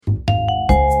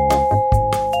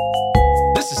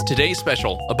Today's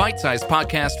Special, a bite-sized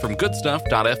podcast from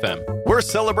goodstuff.fm. We're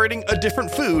celebrating a different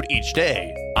food each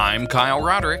day. I'm Kyle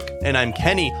Roderick. And I'm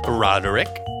Kenny Roderick.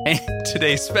 And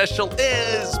today's special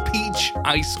is peach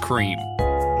ice cream.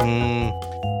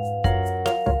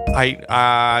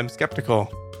 I'm skeptical.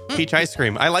 Peach ice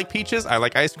cream. I like peaches. I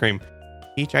like ice cream.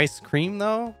 Peach ice cream,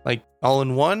 though? Like, all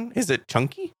in one? Is it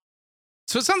chunky?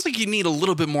 So it sounds like you need a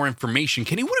little bit more information.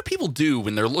 Kenny, what do people do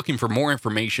when they're looking for more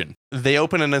information? They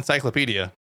open an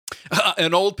encyclopedia.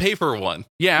 An old paper one.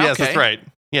 Yeah, yes, okay. That's right.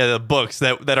 Yeah, the books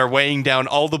that are weighing down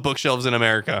all the bookshelves in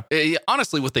America.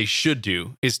 Honestly, what they should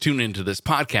do is tune into this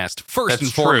podcast first That's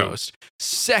and true. foremost.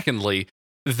 Secondly,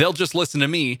 they'll just listen to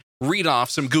me read off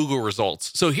some Google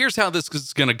results. So here's how this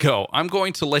is going to go. I'm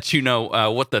going to let you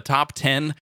know what the top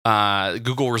 10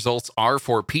 Google results are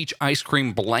for peach ice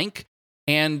cream blank.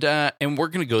 And we're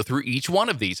going to go through each one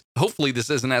of these. Hopefully this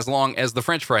isn't as long as the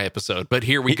French fry episode, but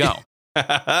here we go.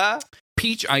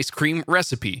 Peach ice cream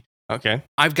recipe. Okay.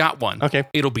 I've got one. Okay.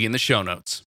 It'll be in the show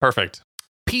notes. Perfect.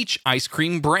 Peach ice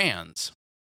cream brands.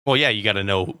 Well, yeah, you got to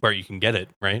know where you can get it,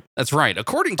 right? That's right.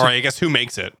 According to Or I guess who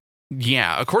makes it.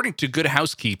 according to Good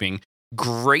Housekeeping,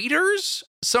 Grater's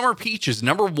Summer Peach is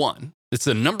number one. It's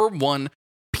the number one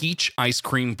peach ice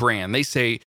cream brand. They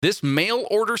say this mail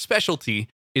order specialty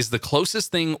is the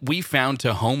closest thing we found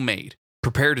to homemade,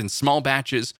 prepared in small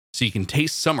batches so you can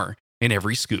taste summer in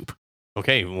every scoop.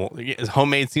 Okay, well,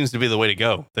 homemade seems to be the way to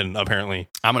go, then apparently.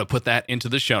 I'm going to put that into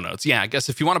the show notes. Yeah, I guess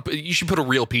if you want to, you should put a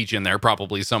real peach in there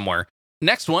probably somewhere.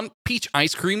 Next one, peach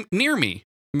ice cream near me.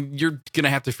 You're going to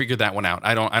have to figure that one out.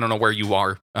 I don't know where you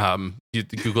are. You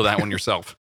Google that one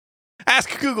yourself.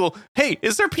 Ask Google, hey,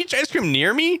 is there peach ice cream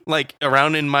near me? Like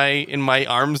around in my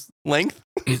arm's length?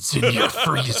 It's in your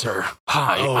freezer.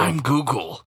 Hi, I'm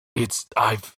Google.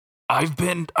 I've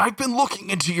been looking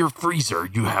into your freezer.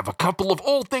 You have a couple of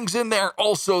old things in there.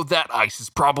 Also, that ice is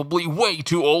probably way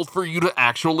too old for you to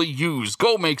actually use.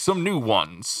 Go make some new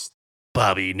ones.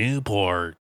 Bobby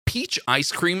Newport. Peach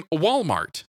ice cream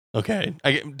Walmart. Okay.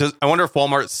 I wonder if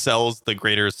Walmart sells the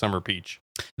Grater's Summer Peach.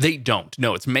 They don't.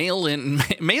 No, it's mail-in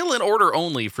order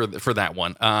only for that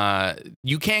one.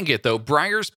 You can get, though,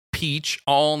 Breyer's Peach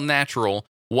All Natural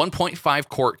 1.5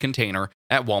 quart container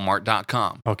at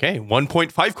walmart.com. Okay,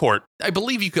 1.5 quart. I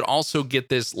believe you could also get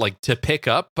this like to pick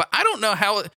up, but I don't know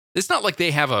how. It's not like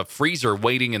they have a freezer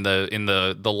waiting in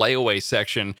the layaway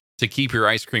section to keep your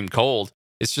ice cream cold.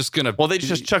 It's just gonna. Well, they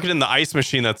just chuck it in the ice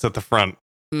machine that's at the front.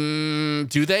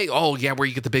 Do they? Oh yeah, where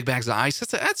you get the big bags of ice.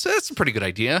 That's a pretty good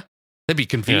idea. That'd be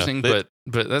confusing, but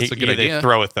that's a good idea. They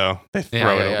throw it though. They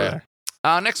throw it over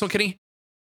there. Next one, Kenny.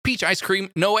 Peach ice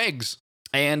cream, no eggs,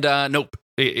 and nope.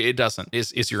 It doesn't,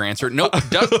 is your answer. Nope,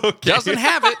 doesn't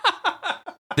have it.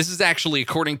 This is actually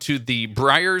according to the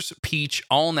Breyer's Peach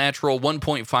All Natural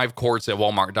 1.5 quarts at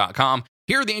walmart.com.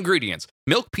 Here are the ingredients.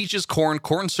 Milk, peaches,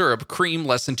 corn syrup, cream,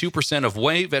 less than 2% of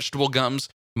whey, vegetable gums,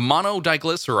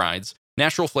 monodiglycerides,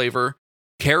 natural flavor,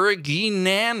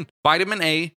 carrageenan, vitamin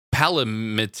A,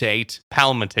 palmitate.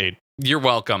 Palmitate. You're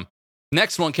welcome.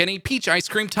 Next one, Kenny. Peach ice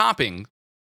cream topping.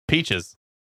 Peaches.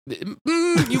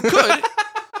 You could.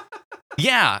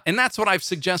 Yeah, and that's what I've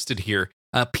suggested here.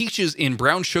 Peaches in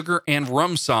brown sugar and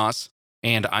rum sauce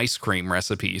and ice cream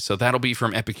recipe. So that'll be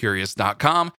from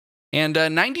epicurious.com. And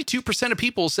 92% of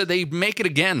people said they make it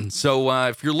again. So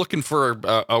if you're looking for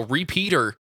a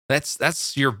repeater, that's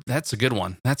a good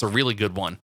one. That's a really good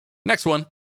one. Next one,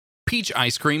 peach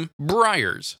ice cream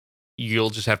Breyer's.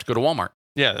 You'll just have to go to Walmart.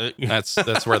 Yeah, that's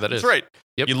where that is. That's right.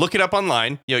 Yep. You look it up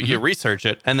online, you research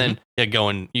it, and then you go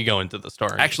into the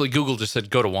store. Actually, Google just said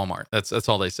go to Walmart. That's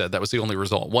all they said. That was the only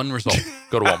result. One result.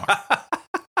 Go to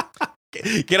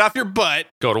Walmart. Get off your butt.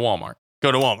 Go to Walmart.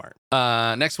 Go to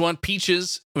Walmart. Next one, peach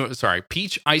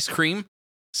ice cream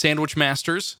Sandwich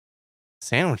Masters.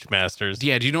 Sandwich Masters.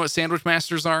 Yeah, do you know what Sandwich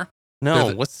Masters are?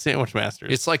 No, what's Sandwich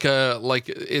Masters? It's like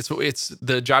it's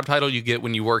the job title you get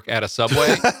when you work at a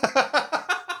Subway.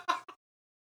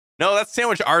 No, that's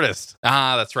Sandwich Artist.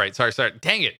 Ah, that's right. Sorry.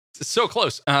 Dang it. It's so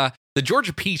close. The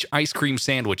Georgia Peach Ice Cream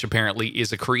Sandwich apparently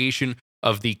is a creation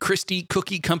of the Christie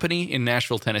Cookie Company in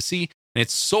Nashville, Tennessee, and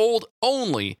it's sold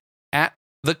only at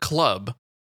the club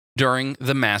during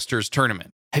the Masters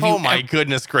tournament.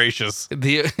 Goodness gracious.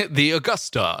 The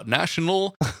Augusta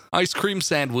National Ice Cream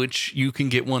Sandwich, you can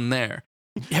get one there.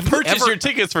 Purchase your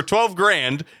tickets for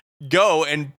 $12,000. Go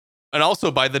and also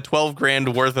buy the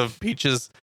 $12,000 worth of Peaches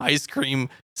ice cream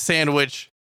sandwich.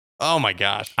 Oh my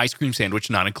gosh. Ice cream sandwich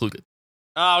not included.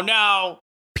 Oh no.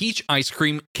 Peach ice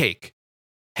cream cake.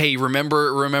 Hey,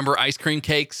 remember ice cream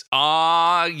cakes?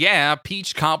 Yeah,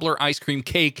 peach cobbler ice cream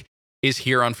cake is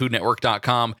here on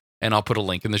foodnetwork.com, and I'll put a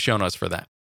link in the show notes for that.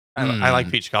 I like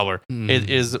peach cobbler. It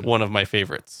is one of my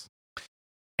favorites.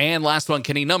 And last one,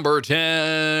 Kenny, number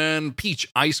 10, peach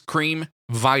ice cream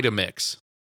Vitamix.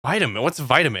 What's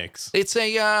Vitamix? It's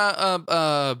a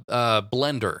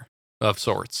blender of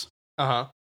sorts.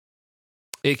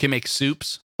 It can make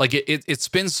soups. Like it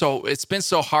spins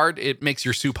so hard it makes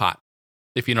your soup hot.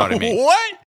 If you know what I mean.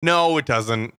 What? No, it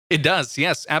doesn't. It does.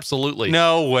 Yes, absolutely.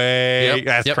 No way. Yep,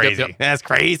 That's crazy. Yep. That's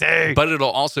crazy. But it'll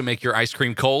also make your ice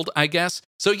cream cold, I guess.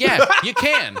 So yeah, you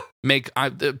can make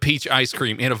peach ice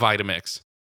cream in a Vitamix.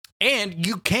 And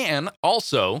you can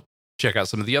also check out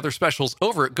some of the other specials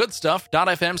over at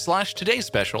goodstuff.fm/today's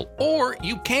special. Or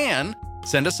you can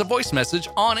send us a voice message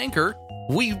on Anchor.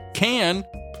 We can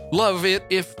love it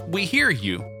if we hear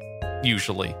you,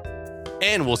 usually.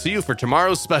 And we'll see you for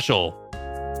tomorrow's special.